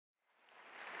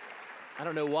I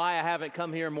don't know why I haven't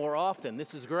come here more often.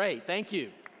 This is great. Thank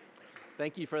you.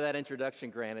 Thank you for that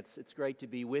introduction, Grant. It's great to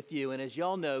be with you. And as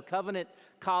y'all know, Covenant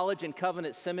College and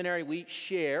Covenant Seminary, we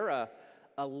share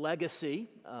a legacy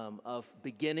of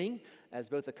beginning as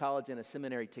both a college and a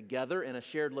seminary together in a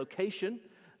shared location,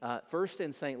 first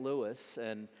in St. Louis.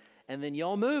 And then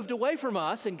y'all moved away from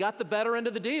us and got the better end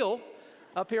of the deal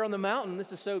up here on the mountain.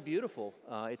 This is so beautiful.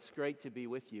 It's great to be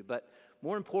with you. But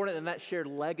more important than that shared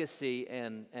legacy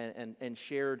and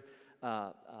shared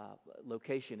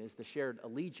location is the shared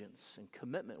allegiance and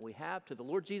commitment we have to the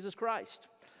Lord Jesus Christ,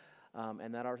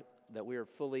 and that we are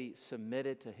fully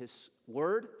submitted to His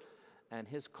Word and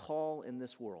His call in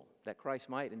this world, that Christ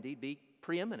might indeed be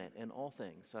preeminent in all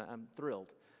things. I'm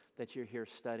thrilled that you're here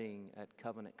studying at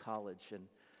Covenant College, and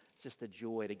it's just a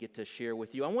joy to get to share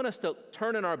with you. I want us to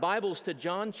turn in our Bibles to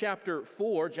John chapter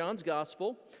 4, John's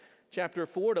Gospel, chapter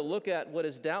 4, to look at what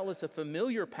is doubtless a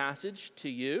familiar passage to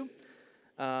you.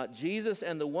 Jesus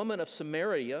and the woman of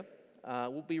Samaria.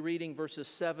 We'll be reading verses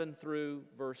 7 through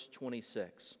verse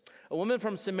 26. A woman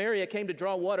from Samaria came to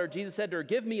draw water. Jesus said to her,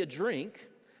 "Give me a drink,"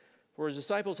 for his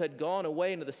disciples had gone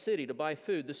away into the city to buy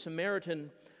food. The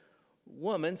Samaritan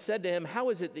woman said to him, "How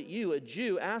is it that you, a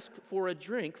Jew, ask for a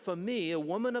drink from me, a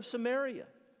woman of Samaria?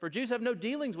 For Jews have no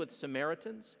dealings with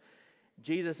Samaritans."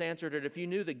 Jesus answered her, "If you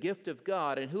knew the gift of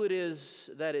God and who it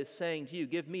is that is saying to you,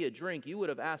 'Give me a drink,' you would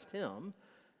have asked him,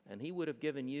 and he would have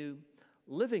given you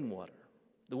living water."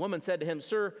 The woman said to him,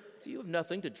 "Sir, you have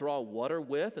nothing to draw water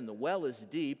with, and the well is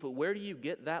deep, but where do you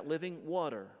get that living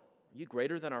water? Are you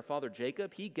greater than our father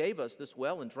Jacob? He gave us this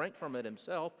well and drank from it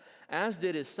himself, as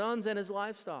did his sons and his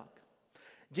livestock."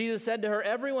 Jesus said to her,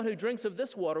 "Everyone who drinks of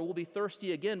this water will be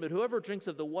thirsty again, but whoever drinks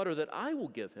of the water that I will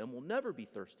give him will never be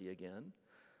thirsty again.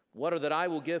 The water that I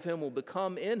will give him will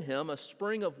become in him a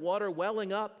spring of water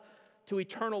welling up to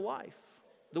eternal life."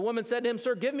 The woman said to him,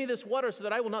 "Sir, give me this water so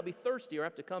that I will not be thirsty or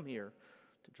have to come here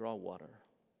to draw water."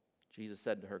 Jesus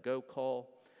said to her, "Go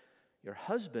call your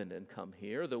husband and come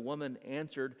here." The woman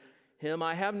answered him,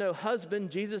 "I have no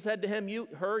husband." Jesus said to him, You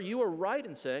are right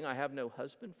in saying, 'I have no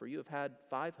husband,' for you have had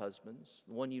 5 husbands.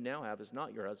 The one you now have is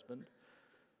not your husband.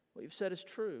 What you've said is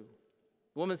true."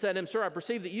 The woman said to him, "Sir, I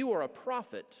perceive that you are a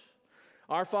prophet.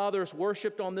 Our fathers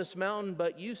worshipped on this mountain,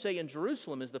 but you say in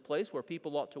Jerusalem is the place where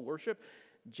people ought to worship."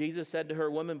 Jesus said to her,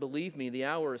 "Woman, believe me, the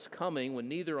hour is coming when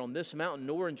neither on this mountain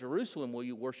nor in Jerusalem will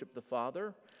you worship the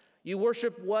Father. You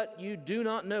worship what you do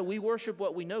not know. We worship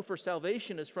what we know, for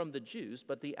salvation is from the Jews,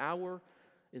 but the hour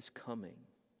is coming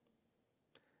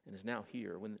and is now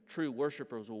here when the true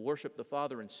worshipers will worship the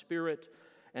Father in spirit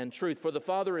and truth. For the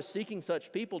Father is seeking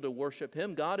such people to worship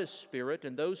him. God is spirit,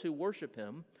 and those who worship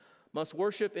him must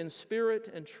worship in spirit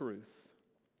and truth."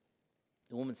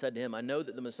 The woman said to him, "I know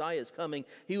that the Messiah is coming.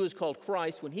 He who is called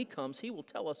Christ. When he comes, he will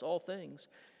tell us all things."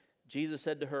 Jesus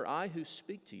said to her, "I who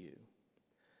speak to you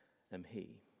am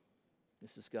he."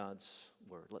 This is God's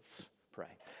word. Let's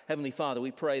pray. Heavenly Father,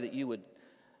 we pray that you would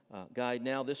guide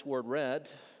now this word read.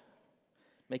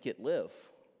 Make it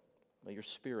live by your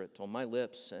Spirit on my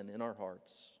lips and in our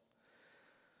hearts.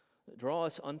 Draw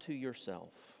us unto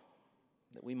yourself,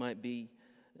 that we might be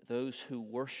those who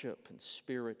worship in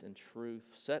spirit and truth,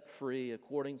 set free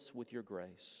according with your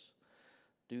grace.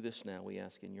 Do this now, we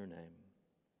ask in your name.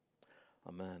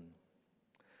 Amen.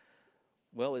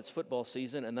 Well, it's football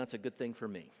season, and that's a good thing for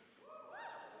me.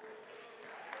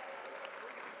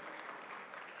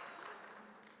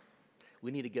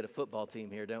 We need to get a football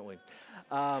team here, don't we?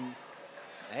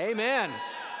 Amen.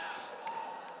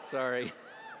 Sorry.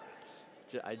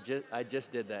 I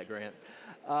just did that, Grant.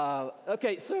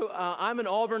 Okay, so I'm an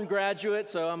Auburn graduate,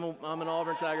 so I'm an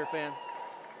Auburn Tiger fan.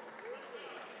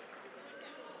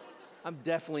 I'm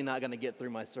definitely not going to get through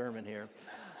my sermon here.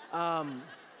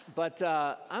 But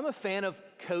I'm a fan of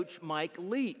Coach Mike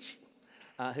Leach,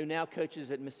 who now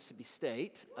coaches at Mississippi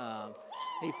State.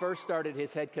 He first started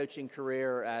his head coaching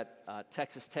career at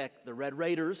Texas Tech, the Red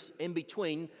Raiders. In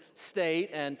between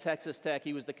State and Texas Tech,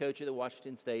 he was the coach of the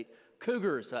Washington State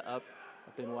Cougars up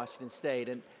in Washington State.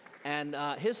 And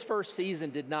his first season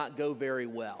did not go very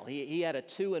well. He had a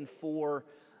 2-4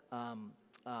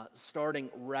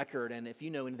 starting record. And if you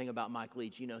know anything about Mike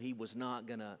Leach, you know he was not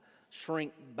going to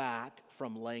shrink back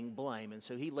from laying blame. And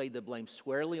so he laid the blame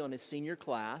squarely on his senior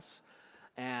class.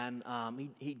 And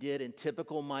he did, in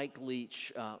typical Mike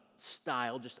Leach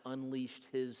style, just unleashed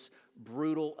his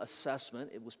brutal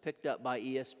assessment. It was picked up by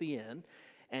ESPN.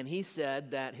 And he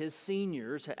said that his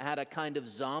seniors had a kind of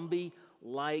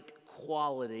zombie-like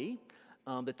quality,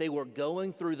 that they were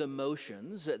going through the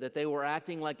motions, that they were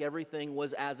acting like everything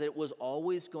was as it was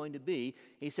always going to be.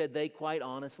 He said they quite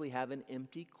honestly have an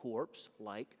empty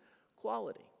corpse-like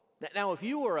quality. Now, if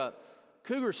you were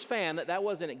Cougars fan, that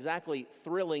wasn't exactly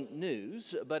thrilling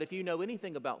news, but if you know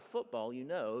anything about football, you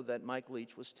know that Mike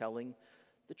Leach was telling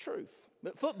the truth.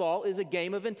 But football is a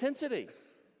game of intensity,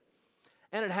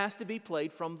 and it has to be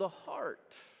played from the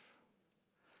heart.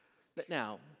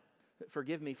 Now,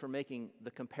 forgive me for making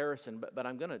the comparison, but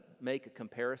I'm going to make a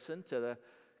comparison to the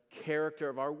character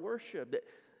of our worship.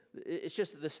 It's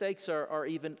just that the stakes are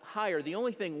even higher. The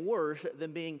only thing worse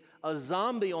than being a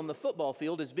zombie on the football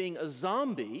field is being a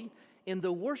zombie in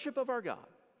the worship of our God.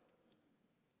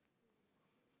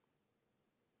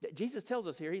 Jesus tells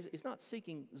us here he's not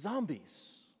seeking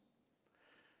zombies.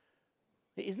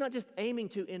 He's not just aiming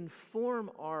to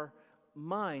inform our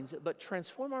minds, but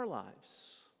transform our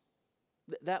lives,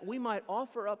 that we might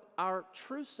offer up our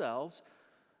true selves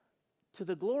to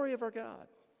the glory of our God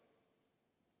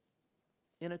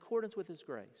in accordance with His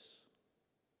grace.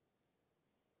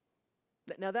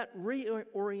 Now, that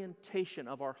reorientation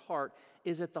of our heart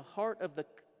is at the heart of the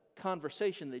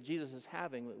conversation that Jesus is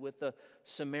having with the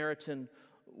Samaritan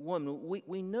woman.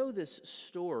 We know this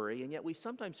story, and yet we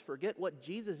sometimes forget what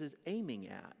Jesus is aiming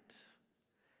at.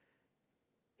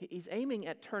 He's aiming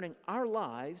at turning our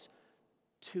lives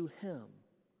to Him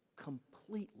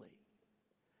completely.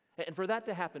 And for that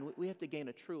to happen, we have to gain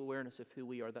a true awareness of who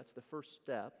we are. That's the first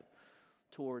step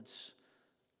towards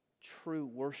true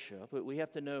worship. We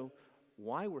have to know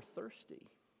why we're thirsty,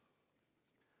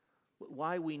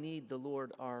 why we need the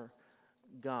Lord our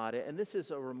God. And this is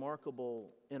a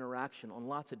remarkable interaction on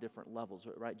lots of different levels,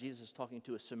 right? Jesus is talking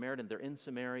to a Samaritan. They're in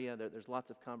Samaria. There's lots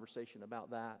of conversation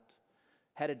about that.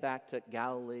 Headed back to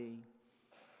Galilee.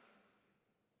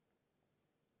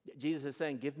 Jesus is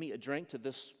saying, give me a drink to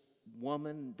this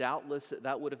woman. Doubtless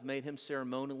that would have made him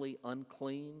ceremonially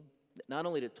unclean. Not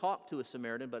only to talk to a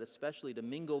Samaritan, but especially to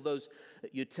mingle those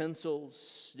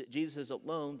utensils. Jesus is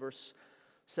alone. Verse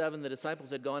 7, the disciples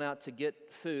had gone out to get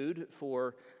food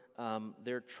for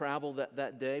their travel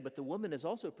that day, but the woman is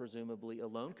also presumably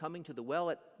alone, coming to the well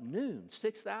at noon,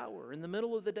 6th hour, in the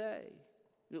middle of the day,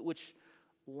 which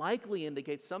likely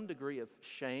indicates some degree of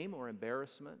shame or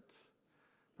embarrassment.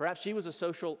 Perhaps she was a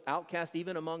social outcast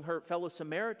even among her fellow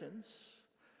Samaritans,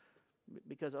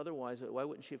 because otherwise, why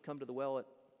wouldn't she have come to the well at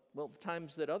the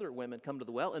times that other women come to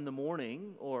the well, in the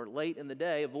morning or late in the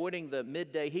day, avoiding the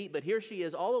midday heat? But here she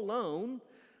is all alone,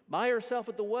 by herself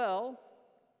at the well,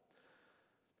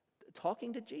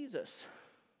 talking to Jesus,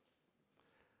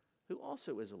 who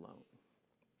also is alone.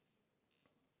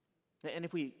 And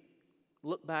if we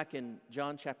look back in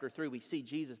John chapter 3, we see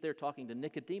Jesus there talking to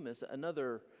Nicodemus,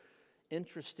 another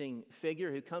interesting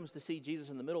figure who comes to see Jesus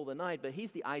in the middle of the night, but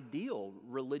he's the ideal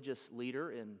religious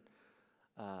leader in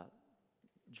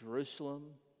Jerusalem,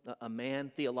 a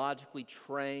man theologically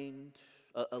trained,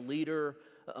 a leader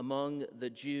among the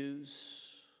Jews.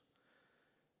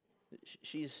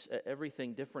 She's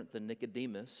everything different than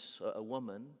Nicodemus, a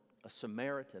woman, a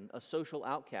Samaritan, a social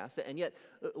outcast. And yet,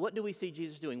 what do we see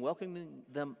Jesus doing? Welcoming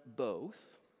them both,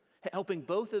 helping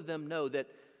both of them know that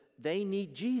they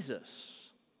need Jesus.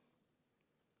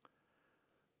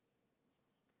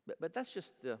 But that's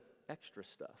just the extra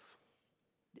stuff.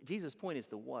 Jesus' point is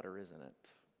the water, isn't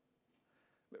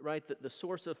it? Right? The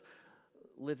source of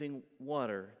living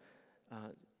water.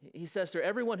 He says to her,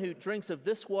 everyone who drinks of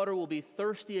this water will be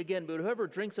thirsty again, but whoever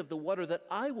drinks of the water that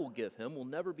I will give him will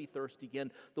never be thirsty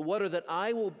again. The water that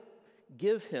I will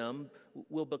give him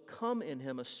will become in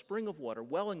him a spring of water,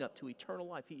 welling up to eternal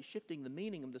life. He's shifting the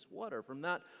meaning of this water from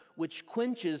that which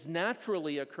quenches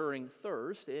naturally occurring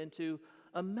thirst into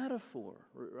a metaphor,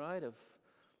 right, of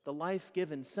the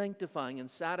life-given, sanctifying, and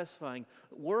satisfying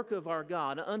work of our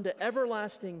God unto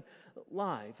everlasting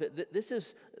life. This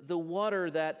is the water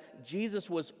that Jesus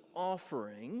was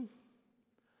offering.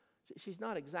 She's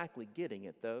not exactly getting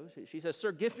it, though. She says,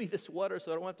 sir, give me this water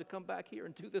so I don't have to come back here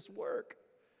and do this work.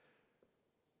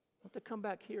 I have to come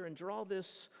back here and draw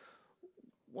this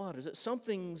water. Is it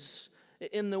something's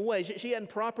in the way? She hadn't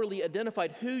properly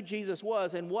identified who Jesus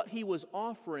was and what he was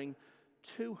offering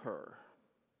to her.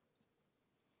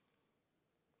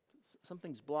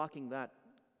 Something's blocking that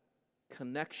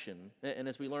connection. And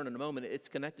as we learn in a moment, it's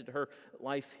connected to her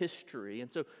life history.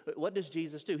 And so what does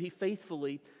Jesus do? He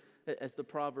faithfully, as the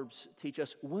Proverbs teach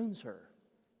us, wounds her.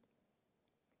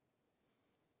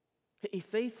 He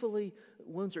faithfully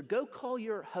wounds her. Go call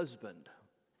your husband.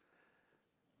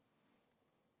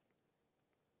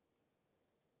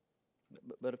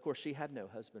 But of course, she had no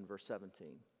husband, verse 17.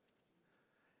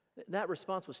 That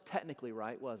response was technically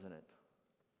right, wasn't it?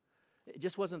 It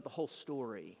just wasn't the whole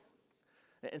story.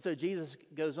 And so Jesus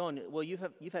goes on, well, you've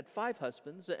had 5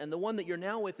 husbands, and the one that you're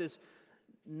now with is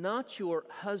not your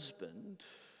husband.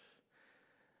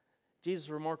 Jesus'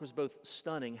 remark was both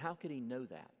stunning. How could he know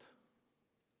that?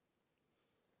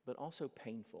 But also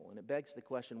painful. And it begs the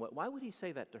question, why would he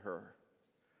say that to her?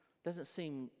 Doesn't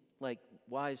seem like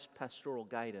wise pastoral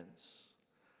guidance.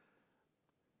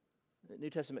 New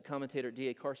Testament commentator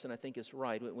D.A. Carson, I think, is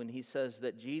right when he says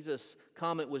that Jesus'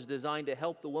 comment was designed to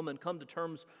help the woman come to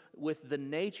terms with the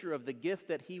nature of the gift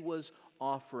that he was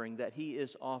offering, that he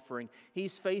is offering.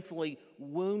 He's faithfully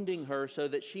wounding her so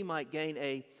that she might gain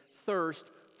a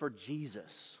thirst for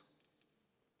Jesus.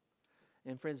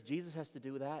 And friends, Jesus has to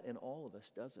do that in all of us,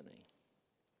 doesn't he?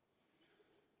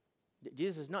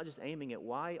 Jesus is not just aiming at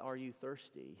why are you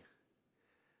thirsty.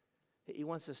 He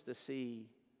wants us to see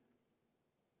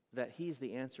that he's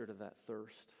the answer to that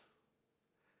thirst.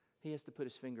 He has to put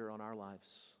his finger on our lives,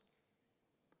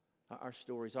 our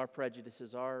stories, our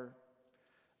prejudices, our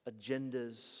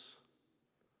agendas,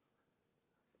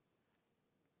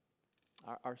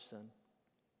 our sin,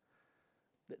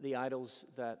 the idols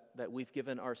that we've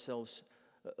given ourselves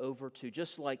over to.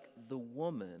 Just like the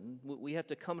woman, we have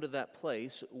to come to that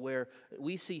place where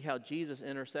we see how Jesus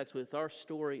intersects with our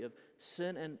story of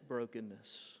sin and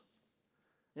brokenness.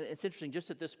 And it's interesting,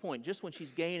 just at this point, just when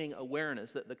she's gaining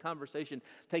awareness, that the conversation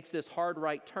takes this hard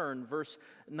right turn. Verse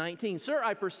 19, "Sir,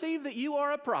 I perceive that you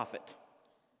are a prophet."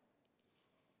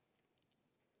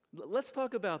 Let's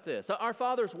talk about this. Our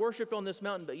fathers worshiped on this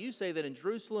mountain, but you say that in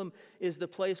Jerusalem is the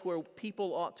place where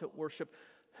people ought to worship.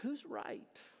 Who's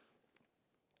right?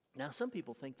 Now, some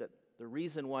people think that the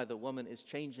reason why the woman is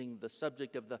changing the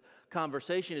subject of the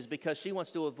conversation is because she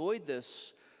wants to avoid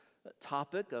this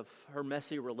topic of her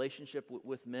messy relationship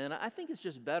with men. I think it's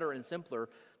just better and simpler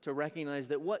to recognize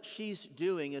that what she's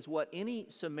doing is what any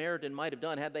Samaritan might have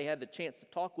done had they had the chance to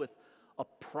talk with a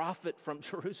prophet from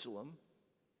Jerusalem.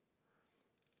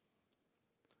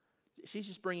 She's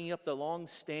just bringing up the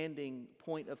long-standing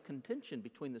point of contention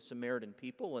between the Samaritan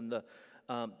people and the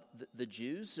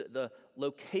Jews, the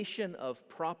location of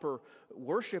proper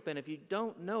worship. And if you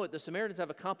don't know it, the Samaritans have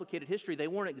a complicated history. They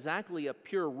weren't exactly a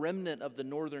pure remnant of the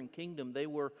northern kingdom. They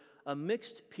were a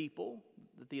mixed people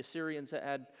that the Assyrians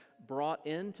had brought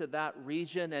into that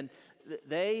region, and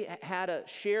they had a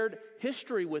shared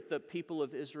history with the people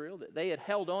of Israel. They had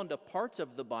held on to parts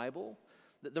of the Bible.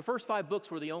 The first 5 books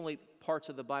were the only parts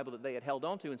of the Bible that they had held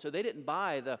on to, and so they didn't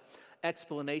buy the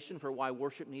explanation for why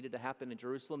worship needed to happen in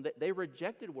Jerusalem. They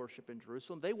rejected worship in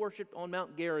Jerusalem. They worshiped on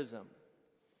Mount Gerizim.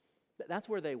 That's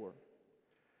where they were.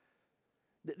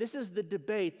 This is the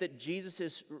debate that Jesus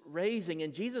is raising,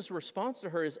 and Jesus' response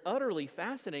to her is utterly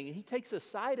fascinating. He takes a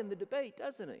side in the debate,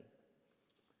 doesn't he?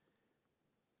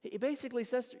 He basically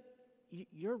says to her,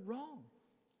 you're wrong.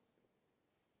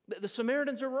 The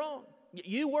Samaritans are wrong.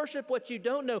 You worship what you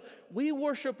don't know. We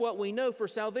worship what we know, for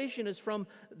salvation is from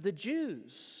the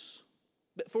Jews.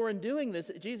 But for in doing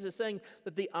this, Jesus is saying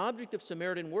that the object of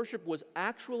Samaritan worship was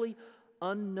actually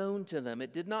unknown to them.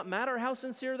 It did not matter how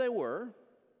sincere they were.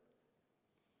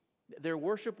 Their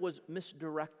worship was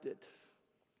misdirected.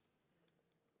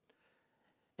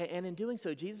 And in doing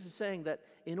so, Jesus is saying that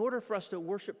in order for us to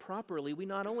worship properly, we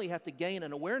not only have to gain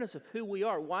an awareness of who we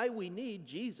are, why we need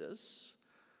Jesus,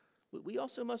 we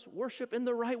also must worship in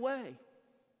the right way.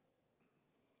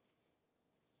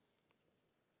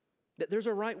 That there's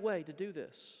a right way to do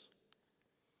this.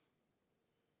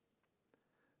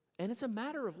 And it's a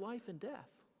matter of life and death.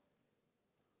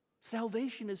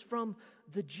 Salvation is from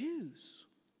the Jews.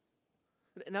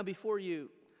 Now, before you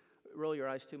roll your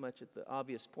eyes too much at the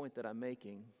obvious point that I'm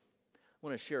making, I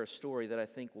want to share a story that I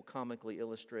think will comically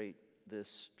illustrate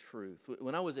this truth.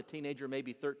 When I was a teenager,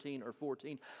 maybe 13 or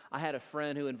 14, I had a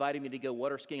friend who invited me to go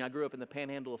water skiing. I grew up in the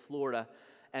panhandle of Florida,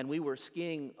 and we were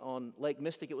skiing on Lake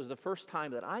Mystic. It was the first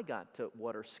time that I got to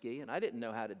water ski, and I didn't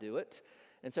know how to do it.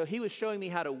 And so he was showing me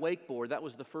how to wakeboard. That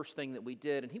was the first thing that we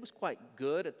did, and he was quite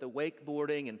good at the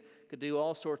wakeboarding and could do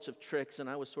all sorts of tricks, and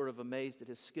I was sort of amazed at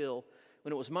his skill.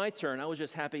 When it was my turn, I was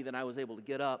just happy that I was able to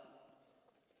get up.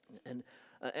 And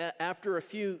after a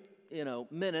few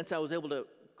minutes, I was able to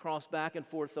cross back and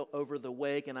forth over the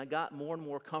wake, and I got more and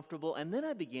more comfortable. And then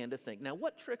I began to think, now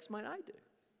what tricks might I do?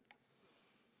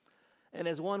 And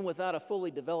as one without a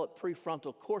fully developed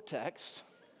prefrontal cortex,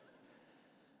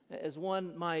 as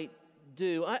one might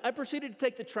do, I proceeded to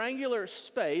take the triangular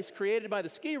space created by the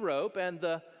ski rope and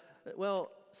the,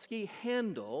 ski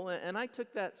handle, and I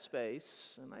took that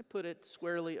space and I put it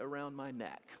squarely around my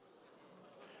neck.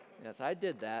 Yes, I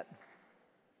did that.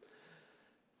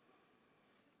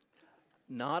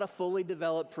 Not a fully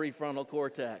developed prefrontal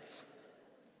cortex.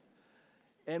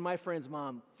 And my friend's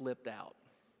mom flipped out.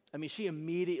 I mean, she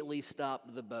immediately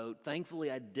stopped the boat. Thankfully,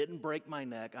 I didn't break my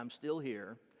neck. I'm still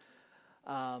here.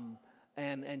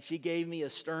 and she gave me a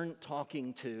stern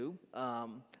talking to.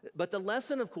 But the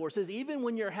lesson, of course, is even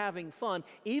when you're having fun,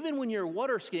 even when you're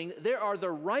water skiing, there are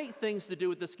the right things to do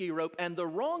with the ski rope and the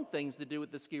wrong things to do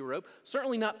with the ski rope.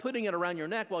 Certainly not putting it around your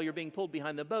neck while you're being pulled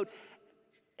behind the boat.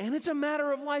 And it's a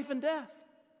matter of life and death.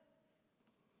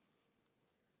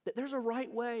 That there's a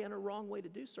right way and a wrong way to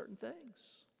do certain things.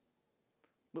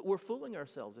 But we're fooling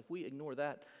ourselves if we ignore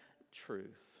that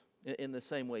truth. In the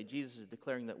same way, Jesus is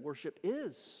declaring that worship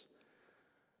is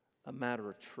a matter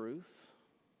of truth.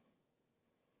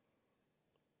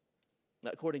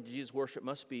 According to Jesus, worship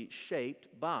must be shaped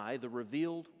by the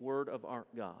revealed Word of our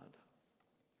God.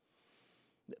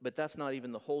 But that's not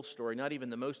even the whole story, not even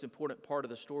the most important part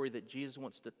of the story that Jesus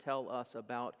wants to tell us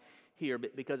about here,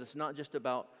 because it's not just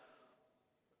about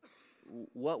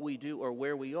what we do or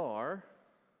where we are,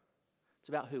 it's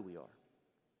about who we are.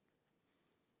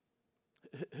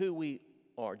 Who we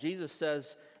are. Jesus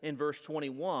says in verse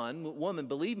 21, "Woman,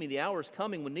 believe me, the hour is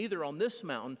coming when neither on this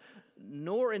mountain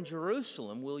nor in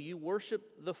Jerusalem will you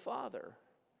worship the Father."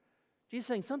 Jesus is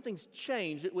saying something's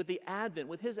changed with the Advent.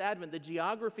 With his Advent, the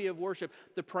geography of worship,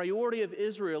 the priority of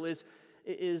Israel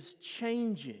is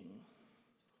changing.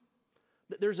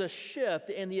 There's a shift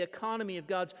in the economy of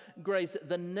God's grace.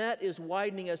 The net is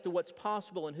widening as to what's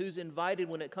possible and who's invited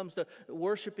when it comes to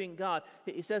worshiping God.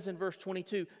 He says in verse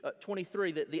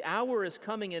 23 that the hour is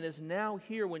coming and is now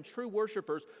here when true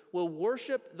worshipers will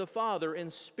worship the Father in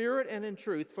spirit and in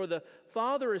truth. For the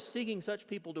Father is seeking such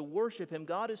people to worship him.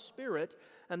 God is spirit,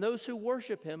 and those who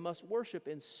worship him must worship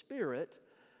in spirit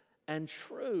and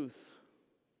truth.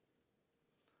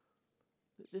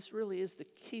 This really is the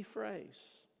key phrase.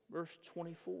 Verse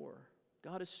 24,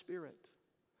 God is spirit,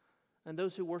 and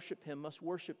those who worship him must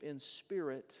worship in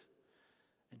spirit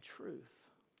and truth.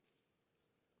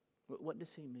 What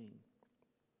does he mean?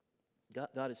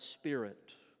 God is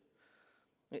spirit.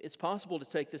 It's possible to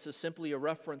take this as simply a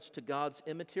reference to God's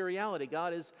immateriality.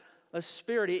 God is a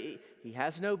spirit. He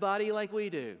has no body like we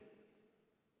do.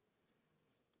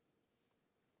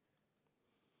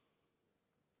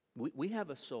 We have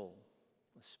a soul,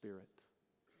 a spirit.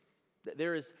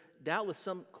 There is doubtless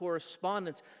some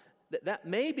correspondence. That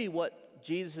may be what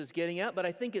Jesus is getting at, but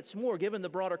I think it's more, given the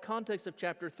broader context of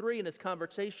chapter 3 and his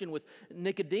conversation with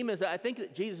Nicodemus. I think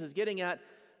that Jesus is getting at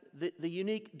the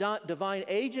unique divine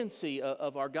agency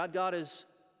of our God. God is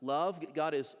love,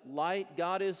 God is light,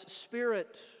 God is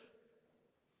spirit.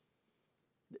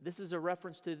 This is a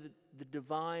reference to the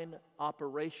divine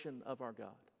operation of our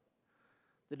God.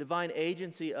 The divine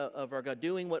agency of our God,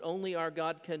 doing what only our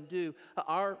God can do.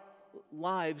 Our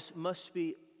lives must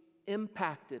be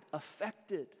impacted,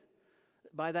 affected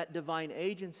by that divine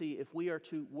agency if we are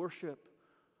to worship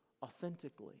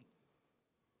authentically.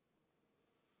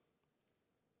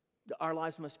 Our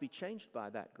lives must be changed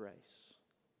by that grace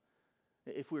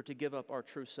if we're to give up our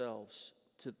true selves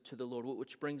to the Lord,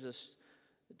 which brings us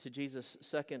to Jesus'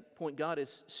 second point. God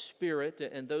is spirit,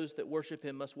 and those that worship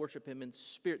him must worship him in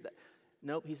spirit.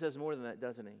 Nope, he says more than that,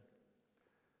 doesn't he?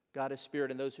 God is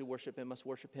spirit, and those who worship him must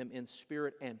worship him in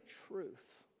spirit and truth.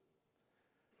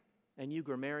 And you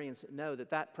grammarians know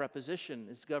that preposition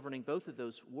is governing both of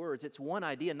those words. It's one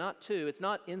idea, not two. It's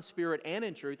not in spirit and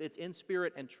in truth. It's in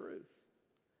spirit and truth.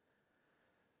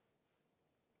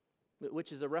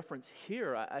 Which is a reference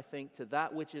here, I think, to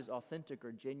that which is authentic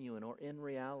or genuine or in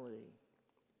reality.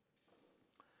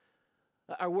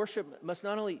 Our worship must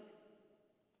not only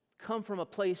come from a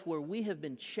place where we have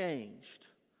been changed,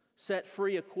 set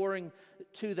free according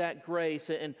to that grace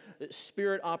and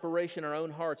spirit operation in our own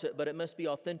hearts, but it must be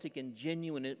authentic and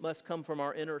genuine. It must come from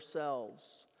our inner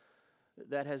selves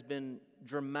that has been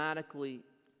dramatically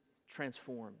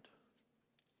transformed.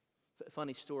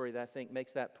 Funny story that I think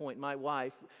makes that point. My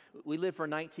wife, we lived for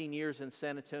 19 years in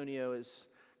San Antonio, as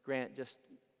Grant just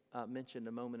mentioned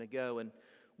a moment ago, and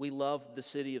we loved the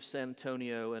city of San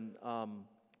Antonio. And a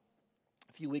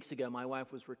few weeks ago, my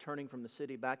wife was returning from the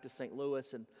city back to St.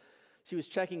 Louis, and she was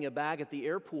checking a bag at the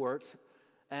airport,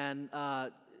 and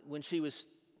when she was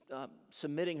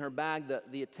submitting her bag,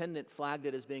 the attendant flagged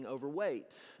it as being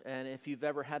overweight. And if you've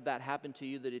ever had that happen to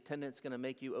you, the attendant's going to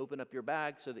make you open up your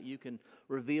bag so that you can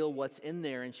reveal what's in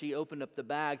there. And she opened up the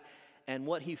bag, and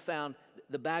what he found,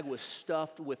 the bag was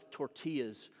stuffed with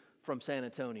tortillas from San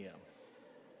Antonio.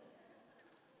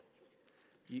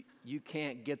 You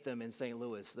can't get them in St.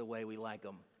 Louis the way we like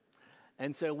them.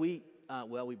 And so we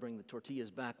bring the tortillas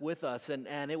back with us,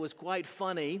 and it was quite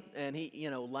funny, and he,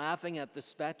 laughing at the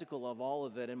spectacle of all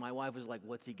of it, and my wife was like,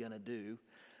 what's he gonna do?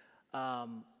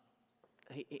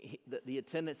 The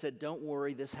attendant said, don't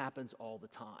worry, this happens all the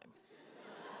time.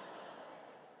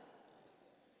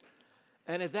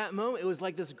 And at that moment, it was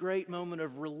like this great moment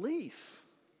of relief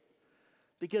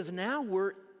because now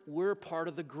we're part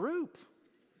of the group.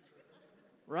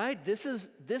 Right? This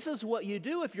is what you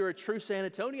do if you're a true San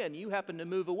Antonio and you happen to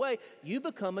move away. You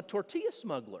become a tortilla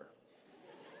smuggler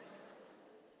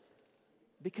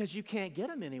because you can't get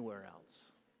them anywhere else.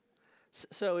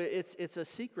 So it's a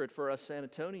secret for us San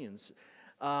Antonians.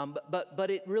 But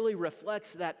it really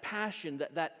reflects that passion,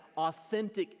 that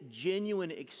authentic,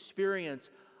 genuine experience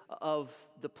of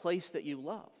the place that you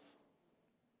love.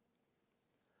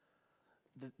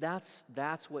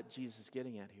 That's what Jesus is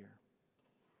getting at here.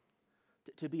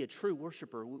 To be a true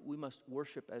worshiper, we must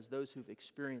worship as those who've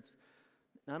experienced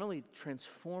not only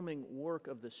transforming work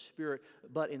of the Spirit,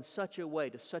 but in such a way,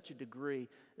 to such a degree,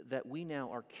 that we now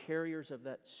are carriers of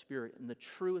that Spirit in the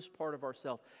truest part of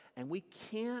ourselves, and we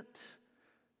can't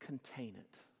contain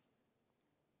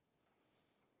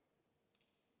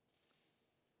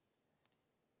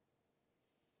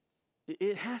it.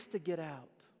 It has to get out.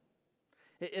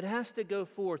 It has to go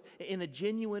forth in a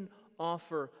genuine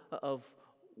offer of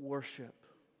worship.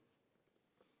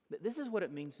 This is what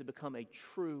it means to become a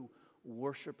true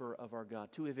worshiper of our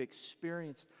God, to have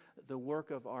experienced the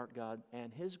work of our God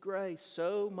and His grace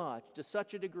so much, to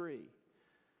such a degree,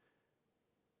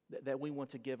 that we want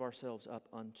to give ourselves up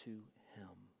unto Him.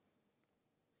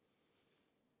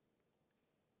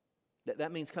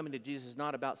 That means coming to Jesus is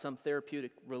not about some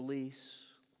therapeutic release.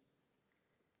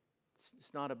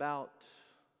 It's not about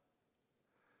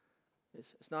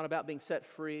being set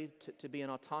free to be an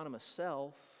autonomous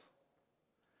self.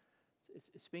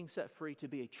 It's being set free to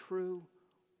be a true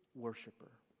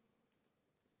worshiper.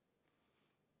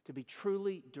 To be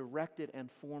truly directed and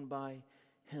formed by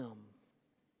Him.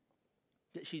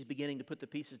 She's beginning to put the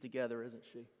pieces together, isn't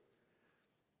she?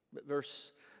 But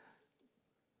verse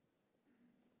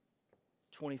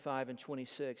 25 and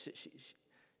 26,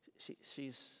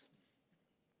 she's...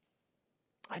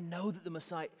 I know that the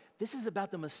Messiah, this is about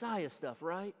the Messiah stuff,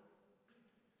 right?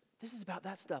 This is about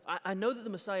that stuff. I know that the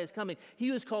Messiah is coming. He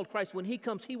who is called Christ, when He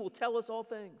comes, He will tell us all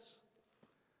things.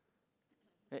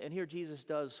 And here Jesus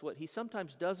does what He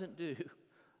sometimes doesn't do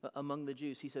among the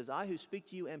Jews. He says, I who speak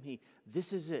to you am He.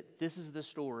 This is it. This is the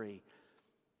story.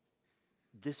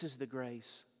 This is the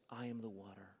grace. I am the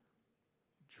water.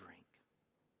 Drink.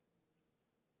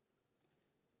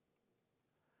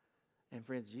 And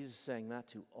friends, Jesus is saying that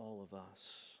to all of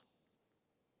us.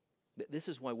 This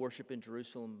is why worship in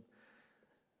Jerusalem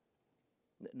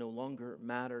no longer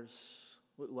matters,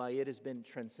 why it has been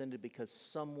transcended, because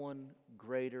someone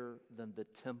greater than the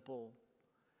temple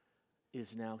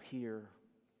is now here.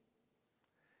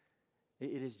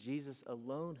 It is Jesus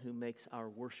alone who makes our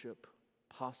worship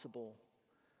possible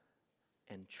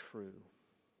and true.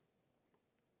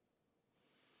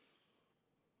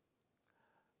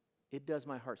 It does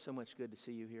my heart so much good to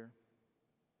see you here,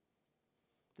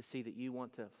 to see that you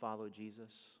want to follow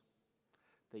Jesus,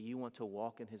 that you want to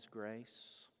walk in His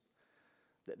grace,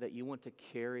 that you want to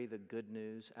carry the good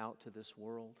news out to this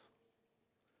world.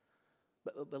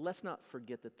 But let's not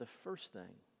forget that the first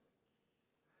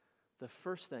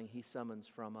thing He summons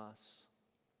from us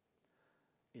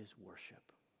is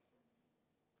worship.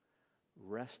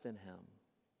 Rest in Him.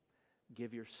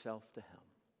 Give yourself to Him.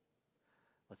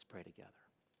 Let's pray together.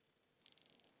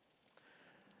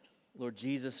 Lord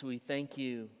Jesus, we thank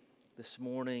You this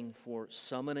morning for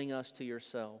summoning us to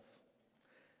Yourself,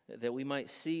 that we might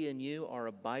see in You our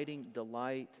abiding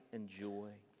delight and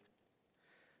joy.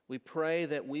 We pray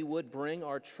that we would bring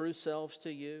our true selves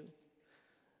to You,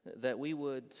 that we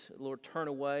would, Lord, turn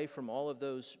away from all of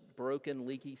those broken,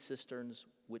 leaky cisterns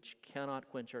which cannot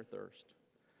quench our thirst,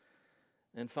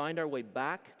 and find our way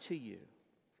back to You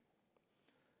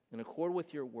in accord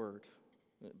with Your word,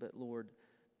 but Lord,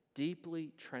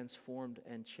 deeply transformed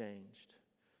and changed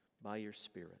by Your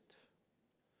Spirit.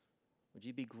 Would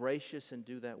You be gracious and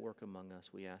do that work among us,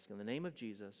 we ask. In the name of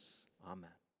Jesus, amen.